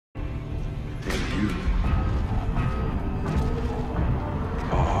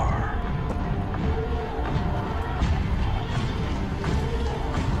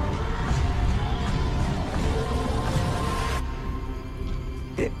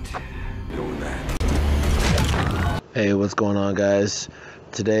Know that. Hey, what's going on, guys?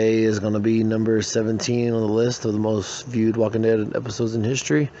 Today is going to be number 17 on the list of the most viewed Walking Dead episodes in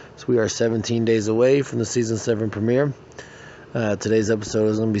history. So we are 17 days away from the season 7 premiere. Today's episode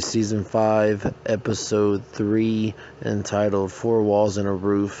is going to be season 5, episode 3, entitled 4 Walls and a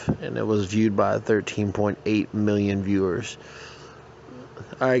Roof, and it was viewed by 13.8 million viewers.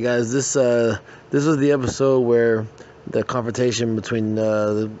 Alright, guys, this was the episode where the confrontation between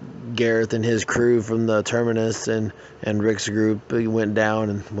Gareth and his crew from the Terminus and Rick's group went down,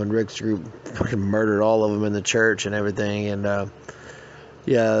 and when Rick's group fucking murdered all of them in the church and everything. And at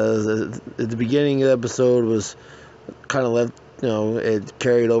the beginning of the episode was kind of left, it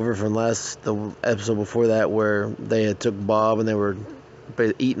carried over from the episode before that, where they had took Bob and they were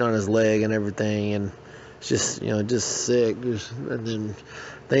eating on his leg and everything, and it's just just sick. And then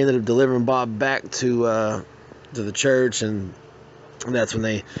they ended up delivering Bob back to the church, and that's when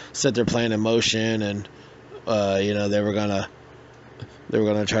they set their plan in motion. And they were gonna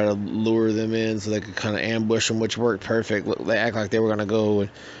try to lure them in so they could kind of ambush them, which worked perfect. They act like they were gonna go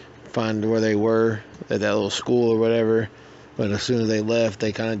and find where they were at that little school or whatever, but as soon as they left,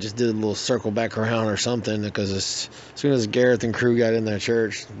 they kind of just did a little circle back around or something, because as soon as Gareth and crew got in their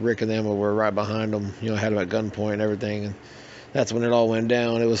church, Rick and them were right behind them, had them at gunpoint and everything, and that's when it all went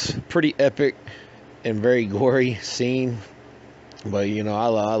down. It was pretty epic and very gory scene, but I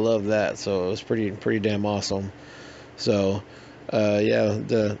love that, so it was pretty damn awesome. So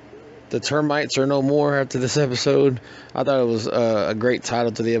the termites are no more after this episode. I thought it was a great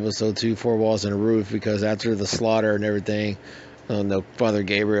title to the episode too, 4 Walls and a Roof, because after the slaughter and everything, Father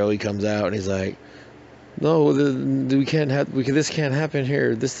Gabriel, he comes out and he's like, no, this can't happen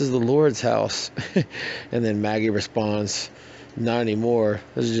here. This is the Lord's house. And then Maggie responds, not anymore.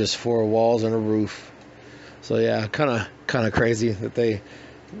 This is just 4 walls and a roof. So yeah, kind of crazy that that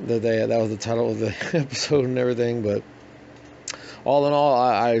was the title of the episode and everything. But all in all,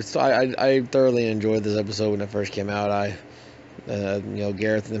 I thoroughly enjoyed this episode when it first came out.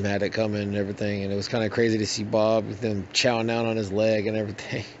 Gareth and them had it coming and everything, and it was kind of crazy to see Bob with them chowing down on his leg and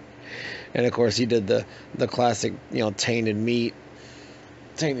everything. And of course, he did the classic tainted meat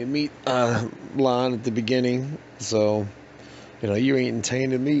line at the beginning. So you're eating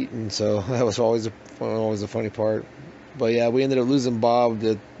tainted meat, and so that was always a funny part. But yeah, we ended up losing Bob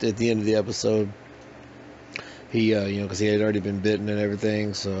at the end of the episode. He because he had already been bitten and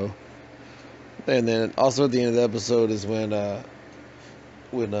everything. So, and then also at the end of the episode is when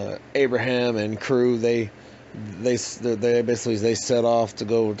Abraham and crew they set off to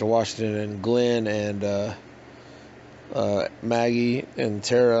go to Washington, and Glenn and Maggie and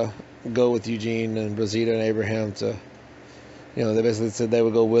Tara go with Eugene and Rosita and Abraham to, they basically said they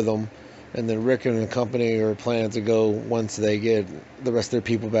would go with them. And then Rick and the company are planning to go once they get the rest of their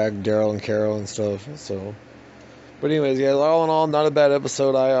people back, Daryl and Carol and stuff. So, but anyways, yeah, all in all, not a bad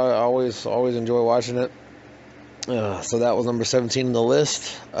episode. I always enjoy watching it. So that was number 17 on the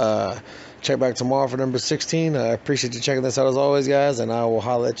list. Check back tomorrow for number 16. I appreciate you checking this out as always, guys, and I will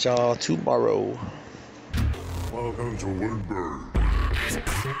holler at y'all tomorrow. Welcome to Woodburn.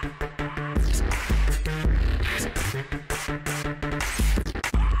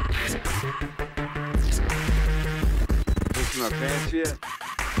 Listen up, pants yet?